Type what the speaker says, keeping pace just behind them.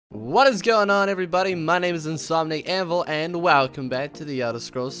What is going on, everybody? My name is Insomniac Anvil and welcome back to the Elder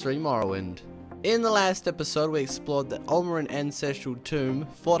Scrolls 3 Morrowind. In the last episode we explored the Ulmarin ancestral tomb,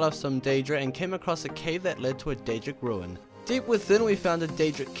 fought off some Daedra and came across a cave that led to a Daedric ruin. Deep within we found a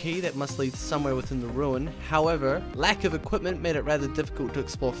Daedric key that must lead somewhere within the ruin. However, lack of equipment made it rather difficult to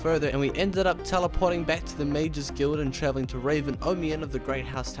explore further and we ended up teleporting back to the Mages Guild and travelling to Raven Omian of the Great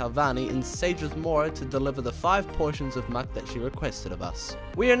House Talvani in Sage with Mora to deliver the 5 portions of muck that she requested of us.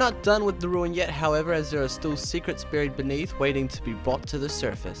 We are not done with the ruin yet, however, as there are still secrets buried beneath waiting to be brought to the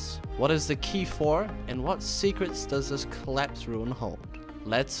surface. What is the key for, and what secrets does this collapsed ruin hold?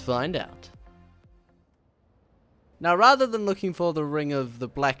 Let's find out. Now, rather than looking for the Ring of the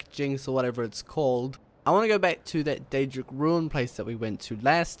Black Jinx or whatever it's called, I want to go back to that Daedric ruin place that we went to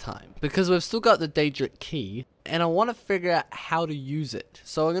last time, because we've still got the Daedric key, and I want to figure out how to use it.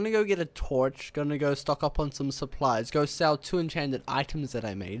 So I'm going to go get a torch, going to go stock up on some supplies, go sell 2 enchanted items that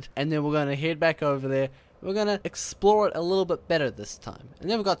I made, and then we're going to head back over there. We're going to explore it a little bit better this time, and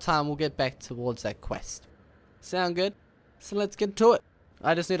then we've got time, we'll get back towards that quest. Sound good? So let's get to it.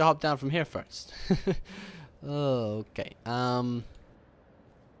 I just need to hop down from here first. Okay,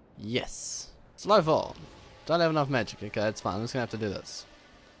 yes. Slow fall. Don't have enough magic. Okay, that's fine. I'm just gonna have to do this.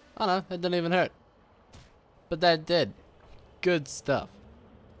 Oh no, it didn't even hurt. But that did. Good stuff.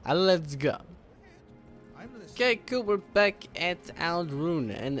 Let's go. Okay, cool. We're back at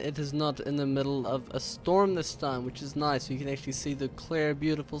Aldrune, and it is not in the middle of a storm this time, which is nice. You can actually see the clear,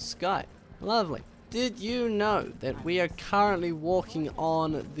 beautiful sky. Lovely. Did you know that we are currently walking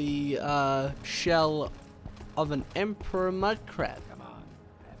on the shell of an Emperor Mudcrab?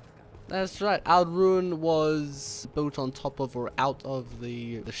 That's right, Aldrune was built on top of or out of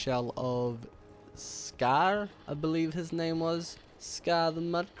the shell of Scar, I believe his name was. Scar the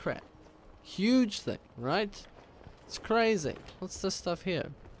Mudcrab. Huge thing, right? It's crazy. What's this stuff here?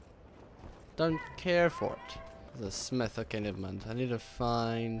 Don't care for it. There's a smith. Okay, never mind. I need to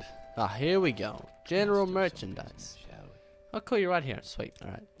find... Ah, here we go. General merchandise. Oh cool, you're right here. Sweet.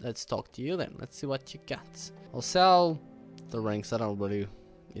 Alright, let's talk to you then. Let's see what you got. I'll sell the rings. I don't really,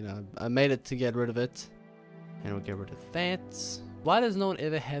 you know, I made it to get rid of it. And we'll get rid of that. Why does no one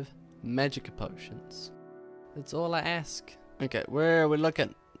ever have magic potions? That's all I ask. Okay, where are we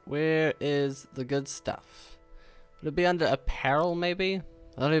looking? Where is the good stuff? Would it be under apparel maybe?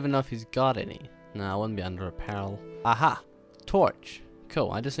 I don't even know if he's got any. No, it wouldn't be under apparel. Aha! Torch.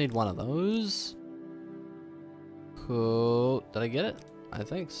 Cool, I just need one of those. Cool. Did I get it? I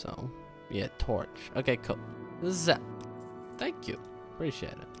think so. Yeah, torch. Okay, cool. This is it. Thank you.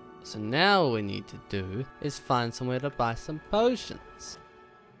 Appreciate it. So now what we need to do is find somewhere to buy some potions.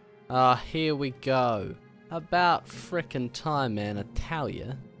 Ah, here we go. About frickin' time, man, I tell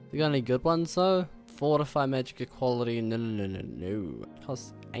ya. You got any good ones though? Fortify magic equality. No.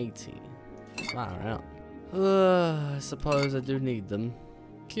 Costs 80. Far out. I suppose I do need them.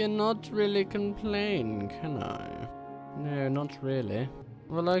 Cannot really complain, can I? No, not really.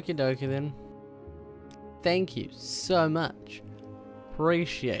 Well, okie dokie then. Thank you so much.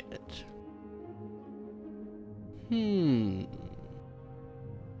 Appreciate it.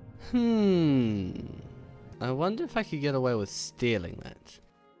 I wonder if I could get away with stealing that.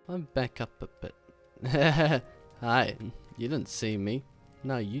 I'll back up a bit. Hi, you didn't see me.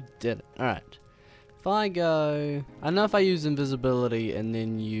 No, you didn't. Alright. If I go... I know if I use invisibility and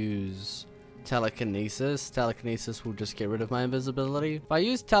then use telekinesis, telekinesis will just get rid of my invisibility. If I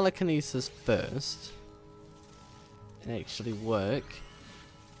use telekinesis first, and actually work,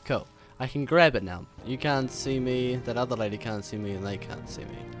 cool. I can grab it now. You can't see me, that other lady can't see me, and they can't see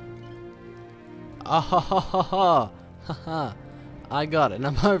me. Oh, ha ha ha ha! Ha ha! I got it, and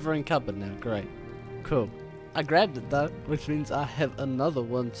I'm over encumbered now. Great. Cool. I grabbed it though, which means I have another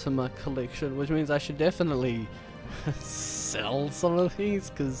one to my collection, which means I should definitely sell some of these,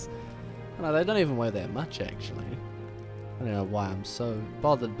 because they don't even weigh that much actually. I don't know why I'm so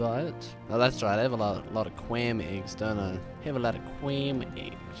bothered by it. Oh, that's right, I have a lot of quam eggs, don't I? Have a lot of quam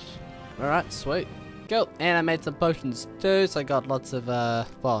eggs. Alright, sweet. Cool, and I made some potions too, so I got lots of,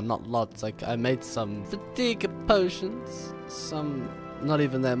 well, not lots, like I made some fatigue potions. Some, not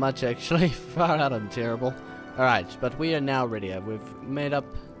even that much actually. Far out, I'm terrible. Alright, but we are now ready. We've made up,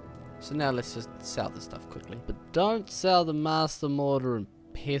 so now let's just sell this stuff quickly. But don't sell the Master Mortar and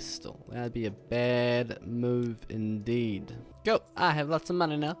Pistol. That'd be a bad move indeed. Go! I have lots of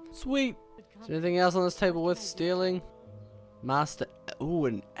money now. Sweet! Is there anything else on this table worth stealing? Master... Ooh,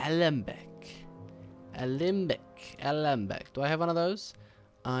 an alembic. Alembic. Do I have one of those?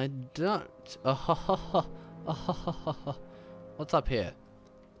 I don't. Oh, ho, ho, ho. Oh, ho, ho, ho. What's up here?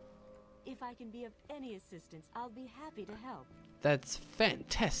 If I can be of any assistance, I'll be happy to help. That's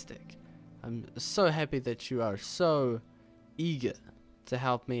fantastic. I'm so happy that you are so eager to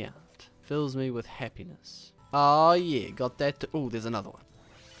help me out. Fills me with happiness. Oh yeah, got that. Oh, there's another one.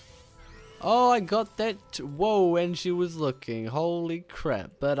 Oh, I got that. Whoa, and she was looking. Holy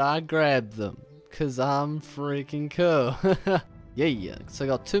crap. But I grabbed them. Because I'm freaking cool. Yeah. So I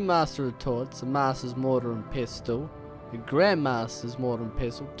got 2 Master Retorts, a Master's Mortar and Pestle, a Grandmaster's Mortar and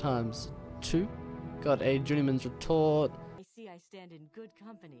Pestle times 2. Got a Journeyman's Retort. I see I stand in good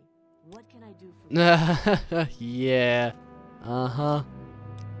company. What can I do for you? Yeah. Uh-huh.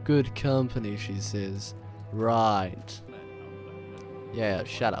 Good company, she says. Right. Yeah,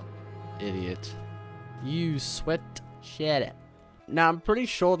 shut up, idiot. You sweat. Shut up. Now, I'm pretty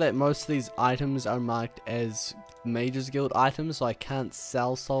sure that most of these items are marked as Mages Guild items, so I can't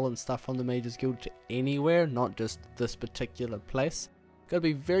sell soul and stuff from the Mages Guild to anywhere, not just this particular place. Gotta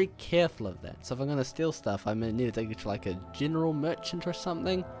be very careful of that. So if I'm gonna steal stuff, I may need to take it to like a general merchant or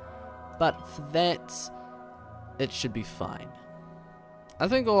something. But for that, it should be fine. I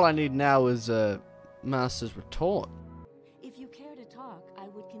think all I need now is a Master's Retort. If you care to talk, I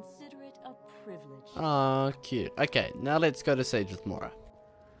would consider it a privilege. Oh, cute. Okay, now let's go to Sage with Mora.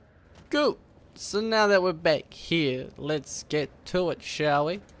 Cool. So now that we're back here, let's get to it, shall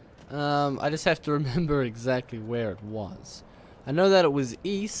we? I just have to remember exactly where it was. I know that it was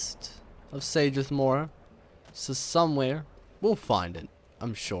east of Sage with Mora. So somewhere, we'll find it,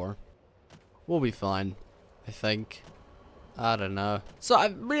 I'm sure. We'll be fine, I think. I don't know. So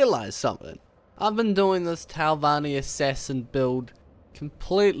I've realized something. I've been doing this Talvani assassin build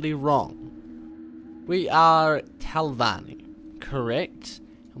completely wrong. We are Talvani, correct?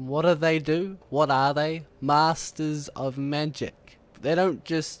 And what do? What are they? Masters of magic. They don't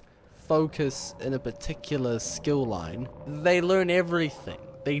just focus in a particular skill line. They learn everything.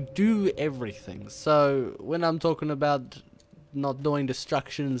 They do everything. So when I'm talking about not doing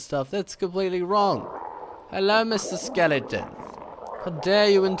destruction and stuff, that's completely wrong. Hello, Mr. Skeleton. How dare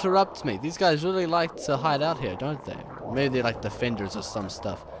you interrupt me? These guys really like to hide out here, don't they? Maybe they're like defenders or some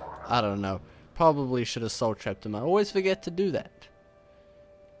stuff. I don't know. Probably should have soul trapped them. I always forget to do that.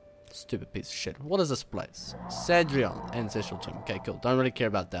 Stupid piece of shit. What is this place? Sadrion Ancestral Tomb. Okay, cool. Don't really care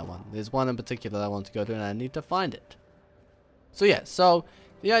about that one. There's one in particular that I want to go to and I need to find it. So yeah, so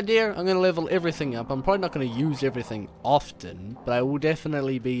the idea, I'm going to level everything up. I'm probably not going to use everything often, but I will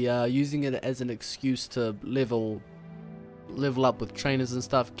definitely be using it as an excuse to level up with trainers and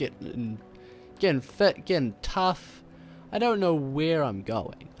stuff, getting fit, getting tough. I don't know where I'm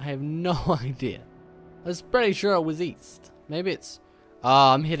going. I have no idea. I was pretty sure it was east. Maybe it's...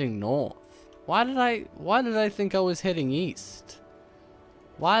 Oh, I'm heading north. Why did I think I was heading east?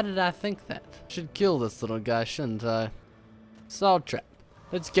 Why did I think that? Should kill this little guy, shouldn't I? Soul trap.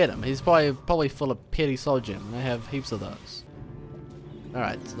 Let's get him. He's probably full of petty soul gem. I have heaps of those.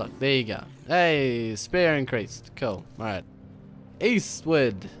 Alright, so look, there you go. Hey, spear increased. Cool. Alright.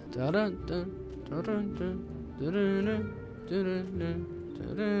 Eastward. I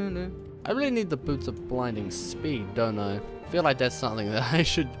really need the Boots of Blinding Speed, don't I? I feel like that's something that I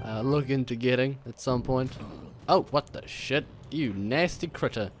should look into getting at some point. Oh, what the shit? You nasty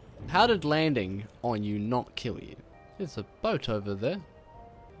critter. How did landing on you not kill you? There's a boat over there.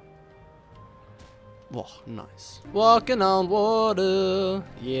 Oh, nice. Walking on water.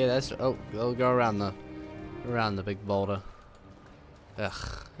 Yeah, that's... Oh, we'll go around the big boulder.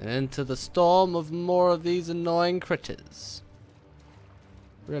 Ugh. And into the storm of more of these annoying critters.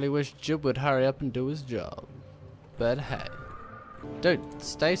 Really wish Jib would hurry up and do his job. But hey. Dude,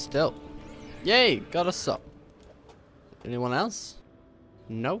 stay still. Yay, got a soul. Anyone else?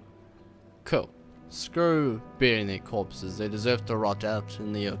 No? Cool. Screw burying their corpses. They deserve to rot out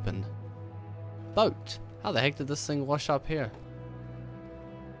in the open. Boat. How the heck did this thing wash up here?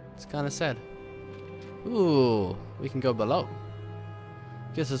 It's kind of sad. Ooh, we can go below.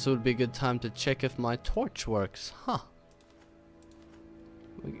 Guess this would be a good time to check if my torch works. Huh.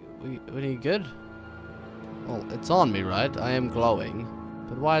 We good? Well, it's on me, right? I am glowing.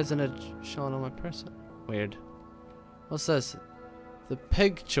 But why isn't it showing on my person? Weird. What's this? The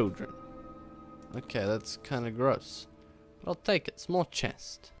pig children. Okay, that's kind of gross. But I'll take it. Small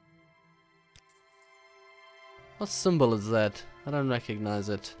chest. What symbol is that? I don't recognize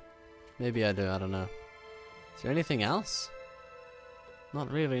it. Maybe I do, I don't know. Is there anything else?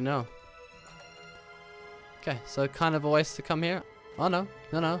 Not really, no. Okay, so kind of a waste to come here. Oh no,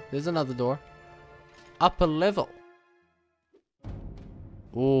 no, there's another door. Upper level.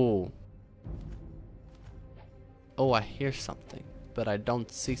 Ooh. Oh, I hear something, but I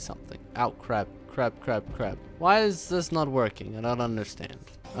don't see something. Ow, crap. Why is this not working? I don't understand.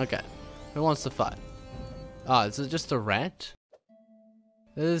 Okay, who wants to fight? Ah, is it just a rat?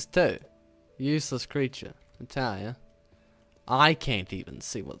 It is too. Useless creature. I tell ya. I can't even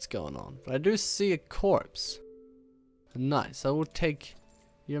see what's going on, but I do see a corpse. Nice. I will take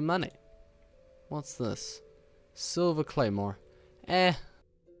your money. What's this? Silver claymore.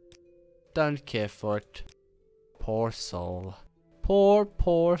 Don't care for it. Poor soul.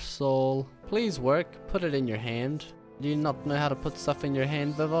 Poor soul. Please work. Put it in your hand. Do you not know how to put stuff in your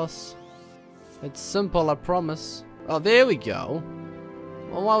hand, Vivos? It's simple, I promise. Oh, there we go.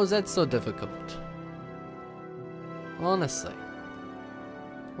 Well, why was that so difficult? Honestly.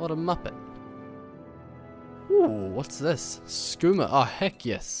 What a muppet. Ooh, what's this? Skooma. Oh, heck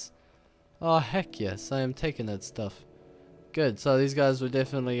yes. Oh, heck yes. I am taking that stuff. Good. So these guys were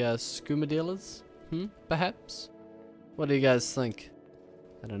definitely skooma dealers? Perhaps? What do you guys think?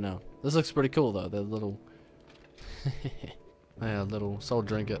 I don't know. This looks pretty cool though. They're little... yeah, little soul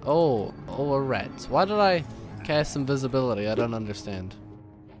drinker. Oh, a rat. Why did I cast invisibility? I don't understand.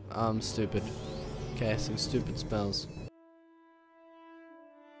 I'm stupid. Casting stupid spells.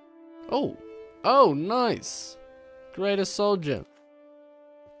 Oh, nice. Greatest soul gem.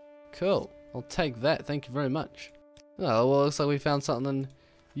 Cool. I'll take that. Thank you very much. Oh, well, looks like we found something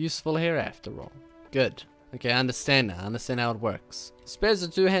useful here after all. Good. Okay, I understand now. I understand how it works. Spare's a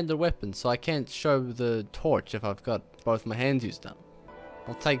two-handed weapon, so I can't show the torch if I've got both my hands used up.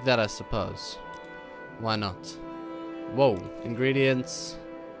 I'll take that, I suppose. Why not? Whoa. Ingredients.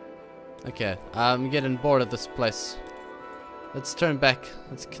 Okay, I'm getting bored of this place. Let's turn back.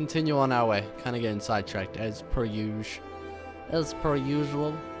 Let's continue on our way. Kind of getting sidetracked, as per usual. As per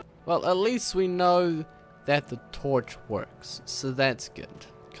usual. Well, at least we know that the torch works, so that's good.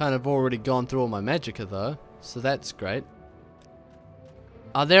 Kind of already gone through all my magicka though, so that's great.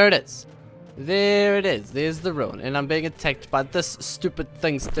 Oh, there it is. There it is. There's the ruin, and I'm being attacked by this stupid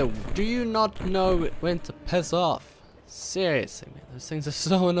thing still. Do you not know when to piss off? Seriously, man, those things are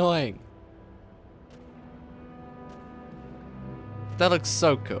so annoying. That looks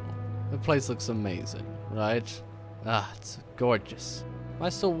so cool. The place looks amazing, right? Ah, it's gorgeous. Am I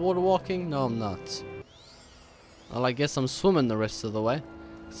still water walking? No, I'm not. Well, I guess I'm swimming the rest of the way.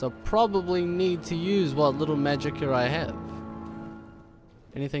 So probably need to use what little magicka I have.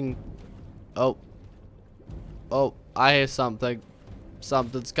 Anything? Oh, I hear something.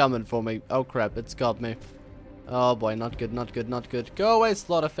 Something's coming for me. Oh crap, it's got me. Oh boy, not good, not good, not good. Go away,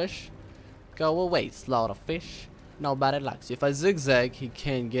 slaughterfish. Go away, slaughterfish. Nobody likes you. If I zigzag, he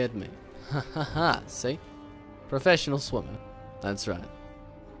can't get me. Ha ha ha, see? Professional swimmer. That's right.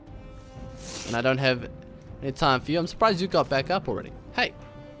 And I don't have any time for you. I'm surprised you got back up already. Hey,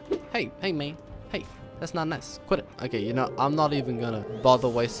 man. Hey, that's not nice. Quit it. Okay, you know, I'm not even gonna bother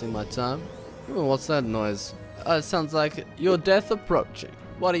wasting my time. Ooh, what's that noise? It sounds like your death approaching.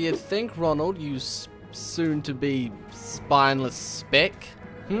 What do you think, Ronald, you soon-to-be spineless speck?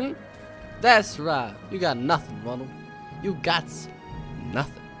 That's right. You got nothing, Ronald. You got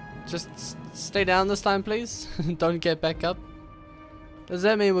nothing. Just stay down this time, please. Don't get back up. Does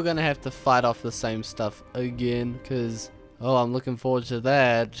that mean we're gonna have to fight off the same stuff again? Cause, oh, I'm looking forward to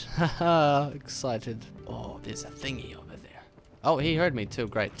that. Haha, excited. Oh, there's a thingy over there. Oh, he heard me too.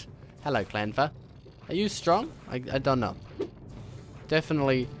 Great. Hello, Clanfa. Are you strong? I don't know.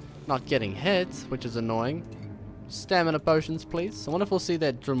 Definitely not getting hit, which is annoying. Stamina potions, please. I wonder if we'll see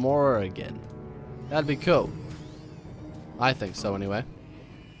that Dremora again. That'd be cool. I think so, anyway.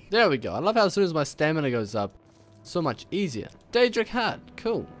 There we go. I love how as soon as my stamina goes up, so much easier. Daedric hat.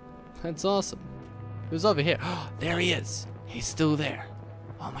 Cool. That's awesome. Who's over here? Oh, there he is. He's still there.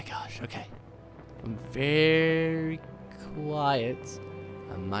 Oh my gosh. Okay. I'm very quiet.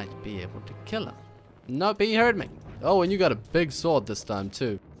 I might be able to kill him. Nope, he heard me. Oh, and you got a big sword this time,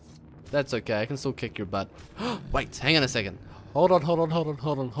 too. That's okay. I can still kick your butt. Wait, hang on a second. Hold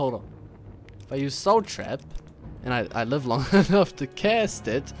on. If I use Soul Trap, and I live long enough to cast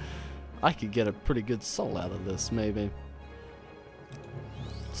it, I could get a pretty good soul out of this, maybe.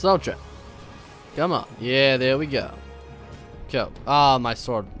 Soul Trap. Come on. Yeah, there we go. Go. Ah, my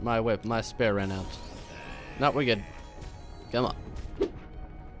sword, my whip, my spare ran out. No, we're good. Come on.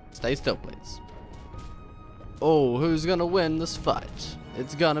 Stay still, please. Oh, who's gonna win this fight?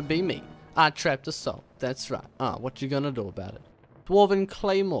 It's gonna be me. I trapped a soul. That's right. What you gonna do about it? Dwarven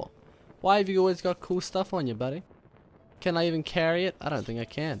Claymore. Why have you always got cool stuff on you, buddy? Can I even carry it? I don't think I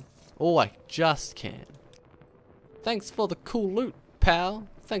can. Oh, I just can. Thanks for the cool loot, pal.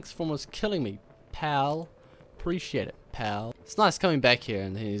 Thanks for almost killing me, pal. Appreciate it, pal. It's nice coming back here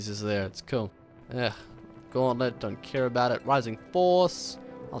and he's just there. It's cool. Ugh. Gauntlet, don't care about it. Rising Force.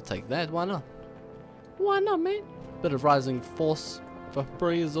 I'll take that. Why not? Why not, man? Bit of Rising Force for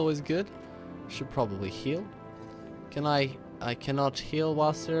free is always good. Should probably heal. Can I I cannot heal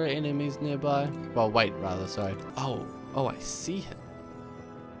whilst there are enemies nearby. Well, wait, rather, sorry. Oh, I see him.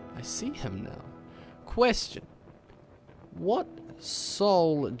 I see him now. Question. What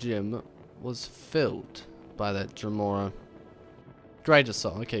soul gem was filled by that Dremora? Greater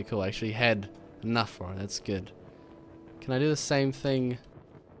soul. Okay, cool. I actually had enough for it. That's good. Can I do the same thing?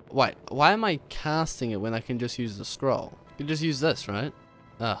 Wait, why am I casting it when I can just use the scroll? I can just use this, right?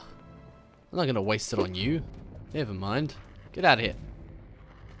 Ugh. I'm not gonna waste it on you. Never mind. Get out of here.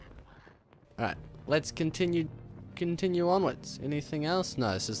 Alright, let's continue onwards. Anything else?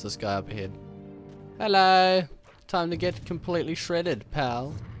 No, it's just this guy up ahead. Hello. Time to get completely shredded,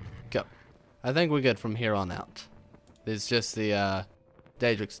 pal. Go. I think we're good from here on out. There's just the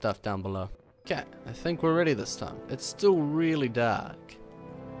Daedric stuff down below. Okay, I think we're ready this time. It's still really dark.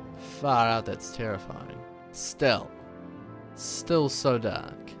 Far out, that's terrifying. Still so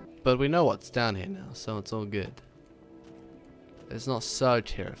dark. But we know what's down here now, so it's all good. It's not so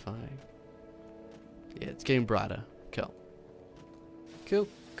terrifying. Yeah, it's getting brighter. Cool.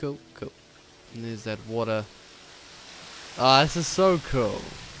 Cool. And there's that water. Oh, this is so cool.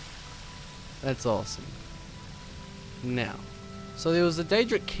 That's awesome. Now, so there was a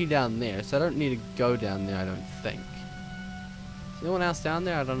Daedric key down there, so I don't need to go down there, I don't think. Is anyone else down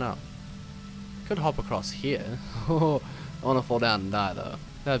there? I don't know. Could hop across here. I want to fall down and die though.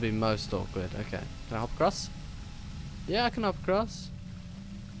 That'd be most awkward. Okay, can I hop across? Yeah, I can hop across.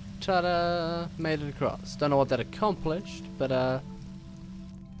 Ta-da! Made it across. Don't know what that accomplished, but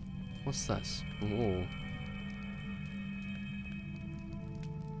what's this? Ooh.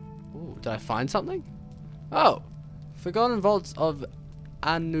 Ooh, did I find something? Oh! Forgotten Vaults of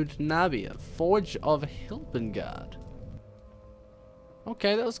Anudnabia. Forge of Hilpengard.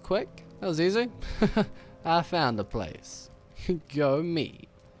 Okay, that was quick. That was easy. I found a place. Go me.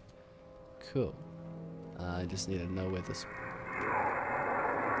 Cool. I just need to know where this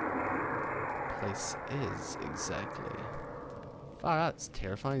place is exactly. Far out, it's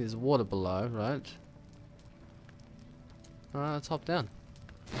terrifying. There's water below, right? Alright, let's hop down.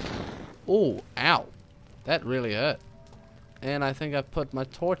 Oh, ow. That really hurt. And I think I put my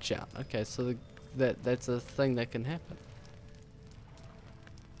torch out. Okay, so that's a thing that can happen.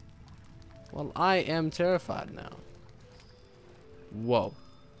 Well, I am terrified now. Whoa.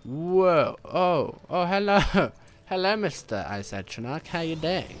 Oh, hello. Hello, Mr. Ice Atronach. How you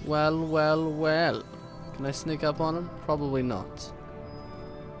doing? Well. Can I sneak up on him? Probably not.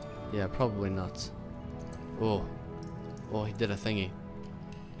 Yeah, probably not. Oh, he did a thingy.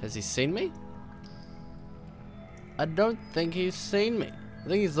 Has he seen me? I don't think he's seen me. I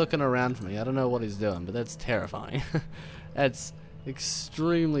think he's looking around for me. I don't know what he's doing, but that's terrifying. That's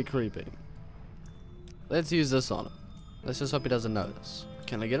extremely creepy. Let's use this on him. Let's just hope he doesn't notice.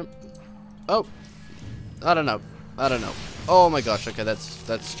 Can I get him? Oh! I don't know. Oh my gosh, okay, that's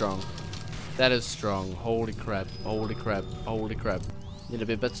strong. That is strong. Holy crap. Need to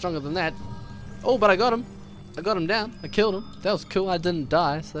be a bit stronger than that. Oh, but I got him. I got him down. I killed him. That was cool. I didn't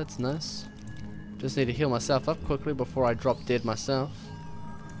die, so that's nice. Just need to heal myself up quickly before I drop dead myself.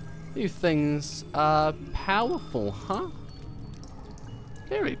 You things are powerful, huh?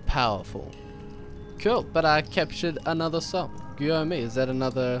 Very powerful. Cool, but I captured another soul. Go me, is that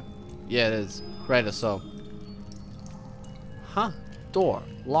another? Yeah, it is. Greater soul. Huh? Door.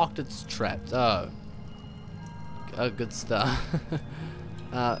 Locked, it's trapped. Oh, good stuff.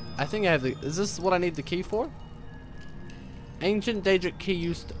 I think I have the... Is this what I need the key for? Ancient Daedric key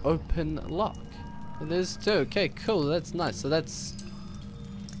used to open lock. It is too. Okay, cool. That's nice. So that's...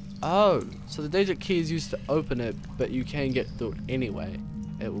 Oh, so the Daedric key is used to open it, but you can get through it anyway.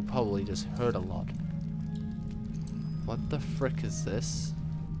 It will probably just hurt a lot. What the frick is this?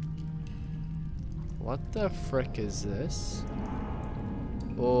 What the frick is this?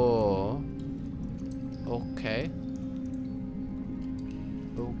 Oh. Okay.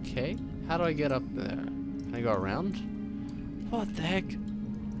 Okay. How do I get up there? Can I go around? What the heck?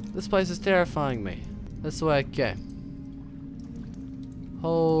 This place is terrifying me. That's the way I came.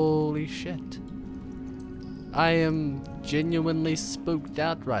 Holy shit. I am genuinely spooked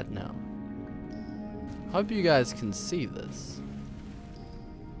out right now. Hope you guys can see this.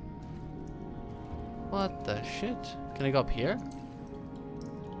 What the shit? Can I go up here?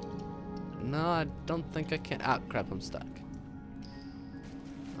 No, I don't think I can. Ah, crap, I'm stuck.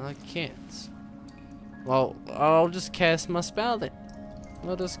 I can't. Well, I'll just cast my spell then.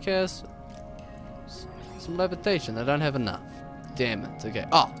 I'll just cast some levitation. I don't have enough. Damn it. Okay.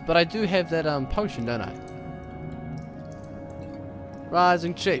 Oh, but I do have that potion, don't I?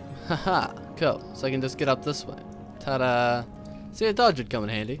 Rising cheap. Haha. Cool. So I can just get up this way. Ta-da. See, a dodge would come in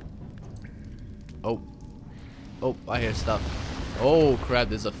handy. Oh. Oh, I hear stuff. Oh crap,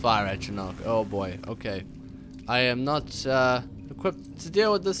 there's a fire at your knock. Oh boy, okay. I am not equipped to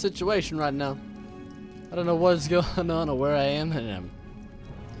deal with this situation right now. I don't know what's going on or where I am, and I'm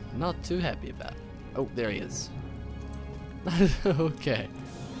not too happy about it. Oh, there he is. Okay.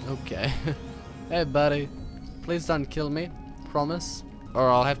 Okay. Hey buddy, please don't kill me. Promise. Or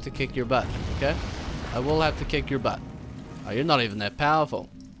I'll have to kick your butt, okay? I will have to kick your butt. Oh, you're not even that powerful.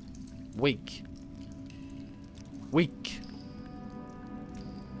 Weak. Weak.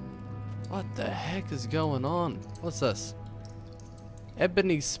 What the heck is going on? What's this?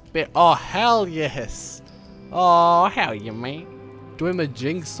 Ebony spear. Oh, hell yes. Oh, hell yeah, man.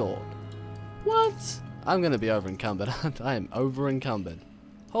 Dwimajing sword. What? I'm gonna be over encumbered. I am over encumbered.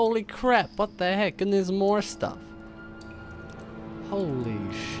 Holy crap, what the heck? And there's more stuff. Holy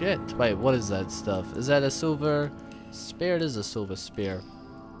shit. Wait, what is that stuff? Is that a silver spear? It is a silver spear.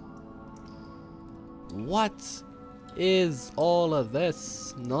 What is all of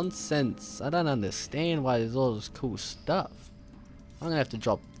this nonsense? I don't understand why there's all this cool stuff. I'm gonna have to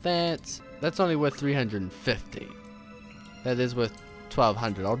drop that. That's only worth 350. That is worth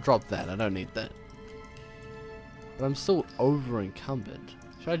 1200. I'll drop that. I don't need that. But I'm still over encumbered.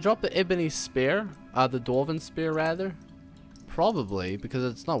 Should I drop the ebony spear? The dwarven spear rather? Probably, because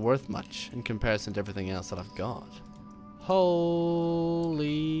it's not worth much in comparison to everything else that I've got.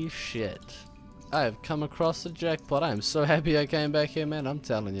 Holy shit. I have come across the jackpot. I am so happy I came back here, man. I'm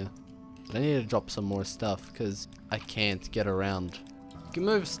telling you. But I need to drop some more stuff, because I can't get around. You can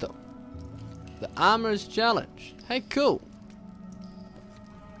move still. The Armor's Challenge. Hey, cool.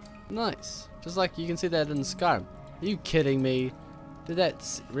 Nice. Just like you can see that in Skyrim. Are you kidding me? Did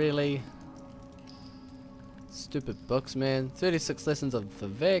that really? Stupid books, man. 36 lessons of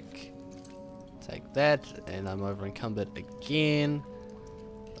Vivek. Take that, and I'm over encumbered again.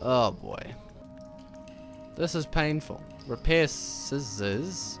 Oh boy. This is painful. Repair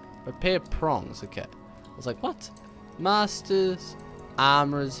scissors. Repair prongs. Okay. I was like, what? Master's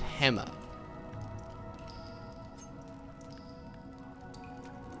Armor's Hammer.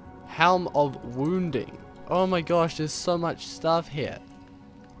 Helm of Wounding. Oh my gosh, there's so much stuff here.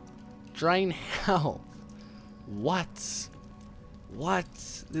 Drain health. What?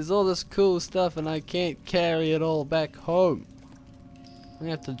 What? There's all this cool stuff and I can't carry it all back home. I'm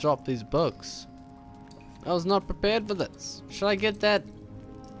gonna have to drop these books. I was not prepared for this. Should I get that?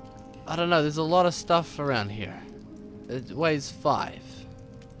 I don't know, there's a lot of stuff around here. It weighs 5.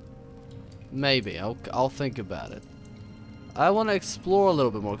 Maybe, I'll think about it. I want to explore a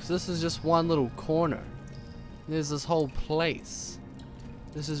little bit more because this is just one little corner. There's this whole place.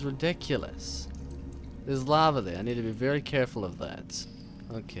 This is ridiculous. There's lava there. I need to be very careful of that.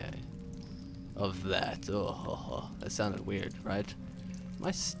 Okay. Of that. Oh, that sounded weird, right? Am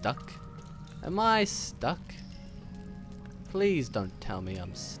I stuck? Am I stuck? Please don't tell me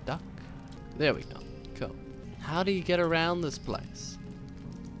I'm stuck. There we go. Cool. How do you get around this place?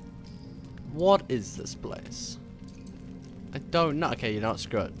 What is this place? I don't know. Okay, you know what?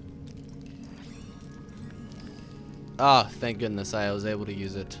 Screw it. Ah, oh, thank goodness I was able to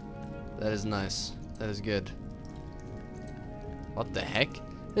use it. That is nice. That is good. What the heck?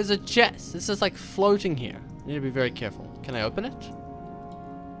 There's a chest. This is like floating here. I need to be very careful. Can I open it?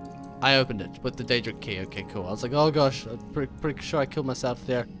 I opened it with the Daedric key. Okay, cool. I was like, oh gosh, I'm pretty sure I killed myself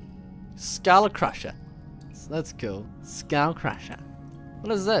there. Skull Crusher. That's cool. Skull Crusher.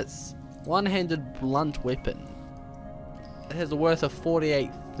 What is this? One-handed blunt weapon. It has a worth of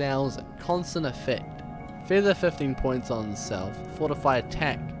 48,000. Constant effect. Feather 15 points on self. Fortify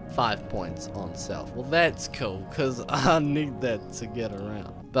attack 5 points on self. Well, that's cool because I need that to get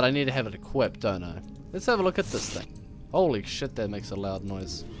around. But I need to have it equipped, don't I? Let's have a look at this thing. Holy shit, that makes a loud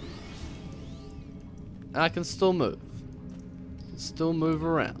noise. And I can still move. Still move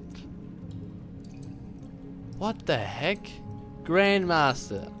around. What the heck?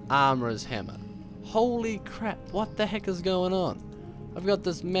 Grandmaster Armor's Hammer. Holy crap, what the heck is going on? I've got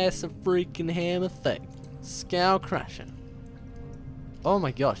this massive freaking hammer thing. Skull Crusher. Oh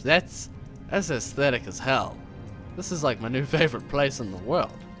my gosh, that's aesthetic as hell. This is like my new favorite place in the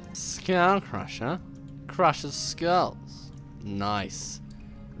world. Skull Crusher crushes skulls. Nice.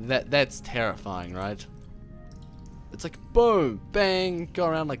 That's terrifying, right? It's like boom, bang, go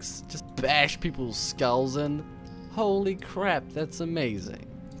around like just bash people's skulls in. Holy crap, that's amazing.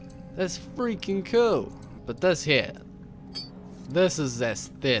 That's freaking cool. But this here, this is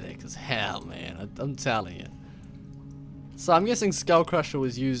aesthetic as hell, man. I'm telling you. So I'm guessing Skull Crusher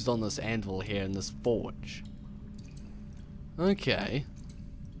was used on this anvil here in this forge. Okay.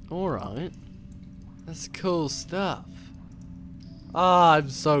 Alright. That's cool stuff. Ah, I'm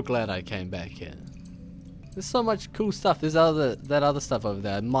so glad I came back here. There's so much cool stuff. There's that other stuff over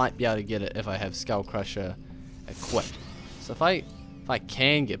there. I might be able to get it if I have Skull Crusher equipped. So if I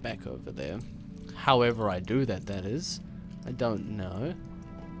can get back over there, however I do that, that is, I don't know.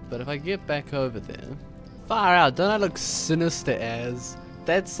 But if I get back over there, far out, don't I look sinister as?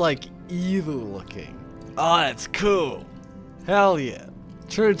 That's like evil looking. Oh, that's cool. Hell yeah.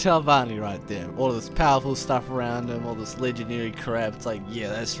 True Talvani right there. All this powerful stuff around him, all this legendary crap. It's like, yeah,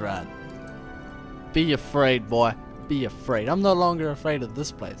 that's right. Be afraid, boy. Be afraid. I'm no longer afraid of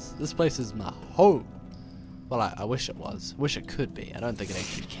this place. This place is my home. Well, I wish it was. Wish it could be. I don't think it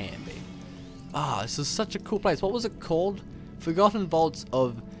actually can be. Ah, this is such a cool place. What was it called? Forgotten Vaults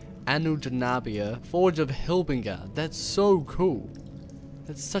of Anudnabia, Forge of Hilbingar. That's so cool.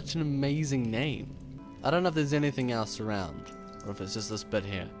 That's such an amazing name. I don't know if there's anything else around, or if it's just this bit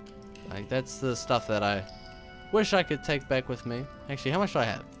here. Like, that's the stuff that I wish I could take back with me. Actually, how much do I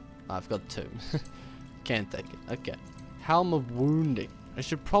have? Oh, I've got 2. Can't take it. Okay. Helm of Wounding. I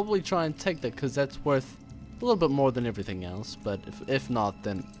should probably try and take that because that's worth a little bit more than everything else. But if not,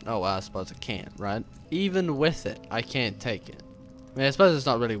 then oh, I suppose I can't, right? Even with it, I can't take it. I mean, I suppose it's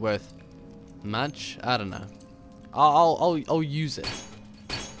not really worth much. I don't know. I'll use it.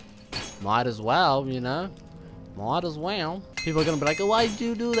 Might as well, you know. Might as well. People are gonna be like, oh, why'd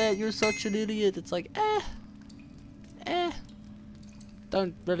you do that? You're such an idiot. It's like,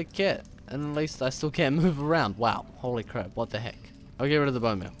 don't really care. And at least I still can't move around. Wow. Holy crap. What the heck? I'll get rid of the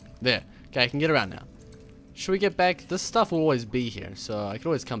bone meal. There. Okay, I can get around now. Should we get back? This stuff will always be here, so I can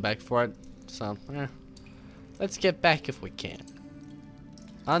always come back for it. So, let's get back if we can.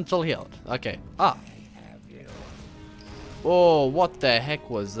 Until healed. Okay. Ah. Oh, what the heck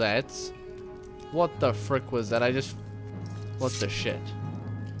was that? What the frick was that? What the shit?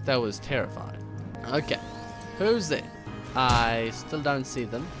 That was terrifying. Okay. Who's there? I still don't see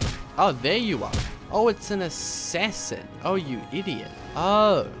them. Oh, there you are. Oh, it's an assassin. Oh, you idiot.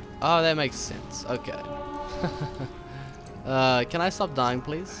 Oh, that makes sense. Okay. Can I stop dying,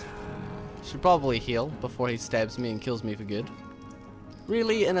 please? Should probably heal before he stabs me and kills me for good.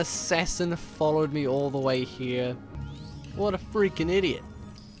 Really? An assassin followed me all the way here? What a freaking idiot.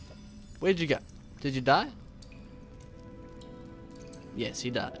 Where'd you go? Did you die? Yes, he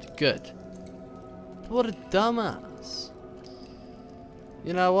died. Good. What a dumbass.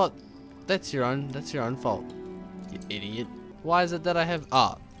 You know what? That's your own fault. You idiot. Why is it that I have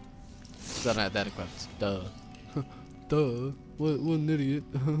I don't have that equipped. Duh. Duh. What an idiot.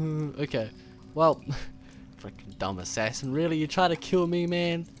 Okay. Well, freaking dumb assassin. Really? You try to kill me,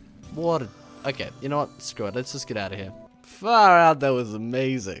 man? What a... Okay, you know what? Screw it. Let's just get out of here. Far out, that was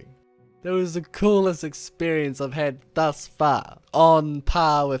amazing. That was the coolest experience I've had thus far. On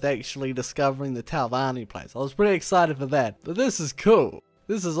par with actually discovering the Talvani place. I was pretty excited for that. But this is cool.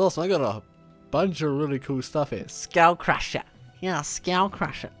 This is awesome. I got a bunch of really cool stuff here. Skull Crusher. Yeah, Skull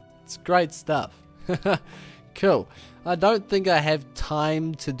Crusher. It's great stuff. Cool. I don't think I have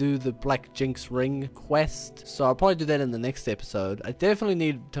time to do the Black Jinx Ring quest. So I'll probably do that in the next episode. I definitely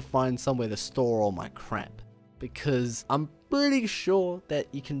need to find somewhere to store all my crap. Because I'm pretty sure that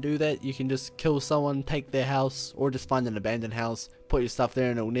you can do that. You can just kill someone, take their house, or just find an abandoned house, put your stuff there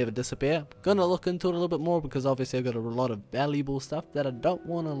and it will never disappear. Gonna look into it a little bit more because obviously I've got a lot of valuable stuff that I don't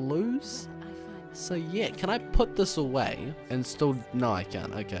want to lose. So yeah, can I put this away and still... No, I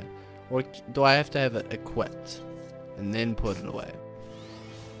can't. Okay. Or do I have to have it equipped and then put it away?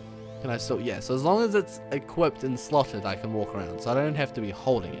 Can I still... Yeah, so as long as it's equipped and slotted, I can walk around. So I don't have to be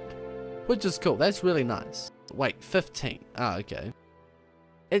holding it. Which is cool. That's really nice. Wait, 15. Ah, okay.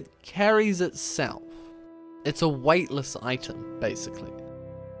 It carries itself. It's a weightless item, basically.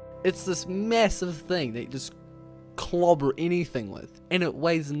 It's this massive thing that you just clobber anything with, and it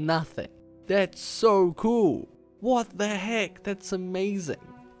weighs nothing. That's so cool. What the heck? That's amazing.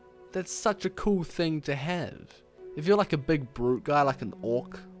 That's such a cool thing to have. If you're like a big brute guy, like an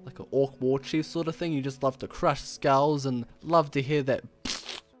orc war chief sort of thing, you just love to crush skulls and love to hear that...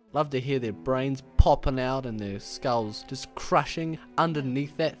 Love to hear their brains popping out and their skulls just crushing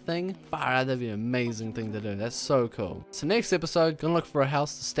underneath that thing. Far out, that'd be an amazing thing to do. That's so cool. So next episode, gonna look for a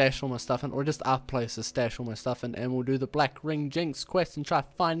house to stash all my stuff in, or just a place to stash all my stuff in, and we'll do the Black Ring Jinx quest and try to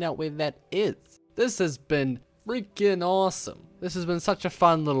find out where that is. This has been freaking awesome. This has been such a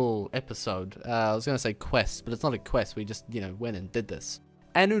fun little episode. I was gonna say quest, but it's not a quest. We just, you know, went and did this.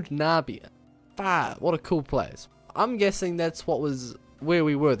 Anudnabia. Far, what a cool place. I'm guessing that's what was... Where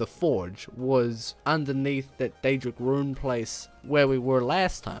we were, the forge, was underneath that Daedric rune place where we were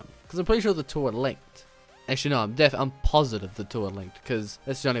last time. Because I'm pretty sure the two are linked. Actually, no, I'm positive the two are linked, because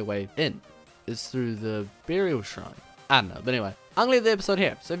that's the only way in, is through the burial shrine. I don't know. But anyway, I'm going to leave the episode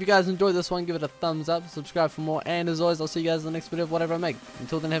here. So if you guys enjoyed this one, give it a thumbs up, subscribe for more, and as always, I'll see you guys in the next video of whatever I make.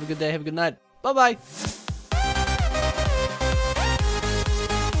 Until then, have a good day, have a good night. Bye-bye.